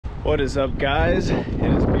What is up, guys? It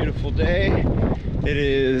is a beautiful day. It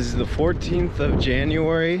is the 14th of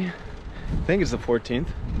January. I think it's the 14th,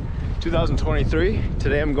 2023.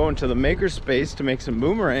 Today I'm going to the makerspace to make some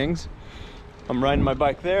boomerangs. I'm riding my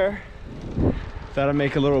bike there. Thought I'd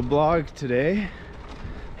make a little vlog today,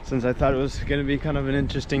 since I thought it was going to be kind of an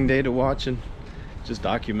interesting day to watch and just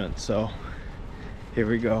document. So here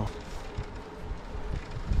we go.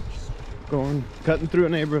 Just cutting through a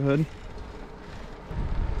neighborhood.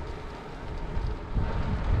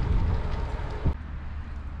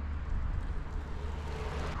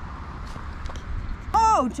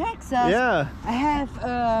 Oh, Texas. Yeah. I have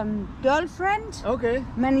girlfriend. Okay.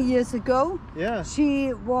 Many years ago. Yeah.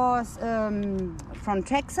 She was from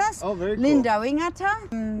Texas. Oh, very cool. Linda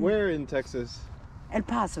Wingata. Where in Texas? El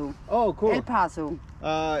Paso. Oh, cool. El Paso.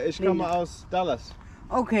 Ich komme aus Dallas.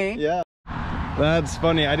 Okay. Yeah. That's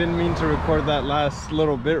funny. I didn't mean to record that last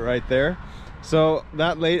little bit right there. So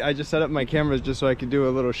that late, I just set up my cameras just so I could do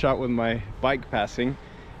a little shot with my bike passing.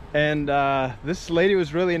 And this lady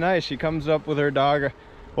was really nice. She comes up with her dog.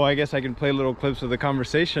 Well, I guess I can play little clips of the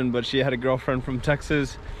conversation, but she had a girlfriend from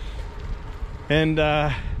Texas. And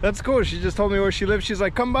that's cool. She just told me where she lives. She's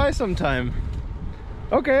like, come by sometime.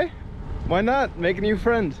 Okay, why not? Make a new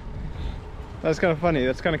friend. That's kind of funny.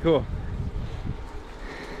 That's kind of cool.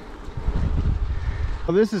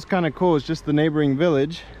 Well, this is kind of cool. It's just the neighboring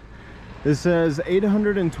village. It says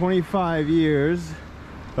 825 years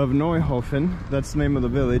of Neuhofen. That's the name of the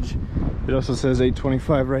village. It also says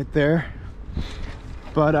 825 right there.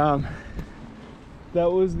 But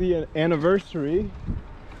that was the anniversary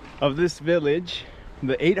of this village,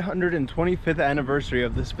 the 825th anniversary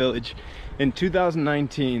of this village in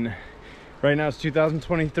 2019. Right now it's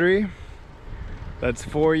 2023. That's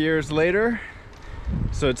 4 years later.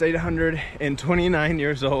 So it's 829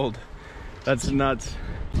 years old. That's nuts.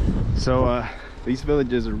 So these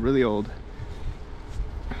villages are really old.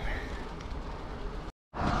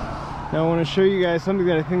 Now I want to show you guys something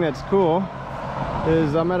that I think that's cool.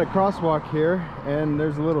 Is I'm at a crosswalk here, and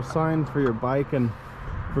there's a little sign for your bike and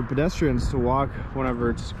for pedestrians to walk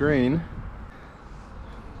whenever it's green.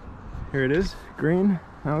 Here it is, green.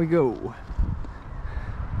 Now we go.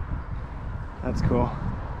 That's cool.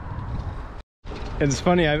 It's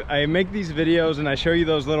funny, I make these videos and I show you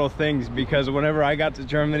those little things because whenever I got to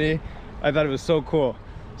Germany, I thought it was so cool.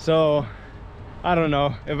 So I don't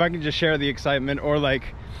know if I can just share the excitement or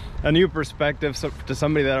like a new perspective to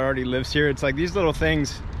somebody that already lives here. It's like these little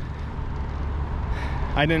things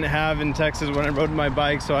I didn't have in Texas when I rode my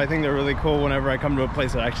bike, so I think they're really cool whenever I come to a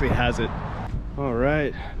place that actually has it. All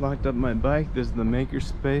right, locked up my bike. This is the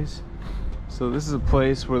makerspace. So this is a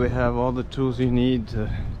place where they have all the tools you need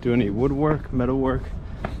to do any woodwork, metalwork.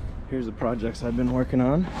 Here's the projects I've been working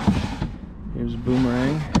on. Here's a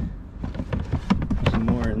boomerang. Some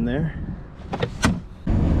more in there.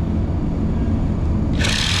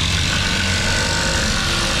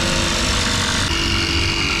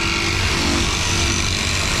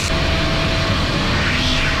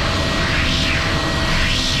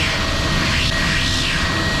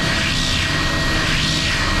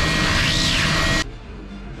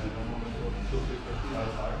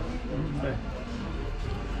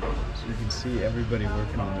 So you can see everybody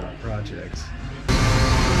working on their projects.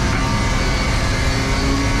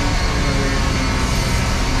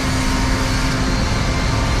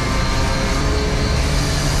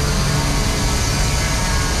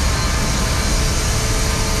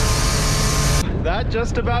 That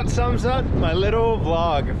just about sums up my little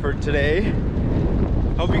vlog for today.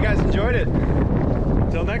 Hope you guys enjoyed it.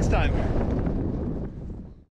 Until next time.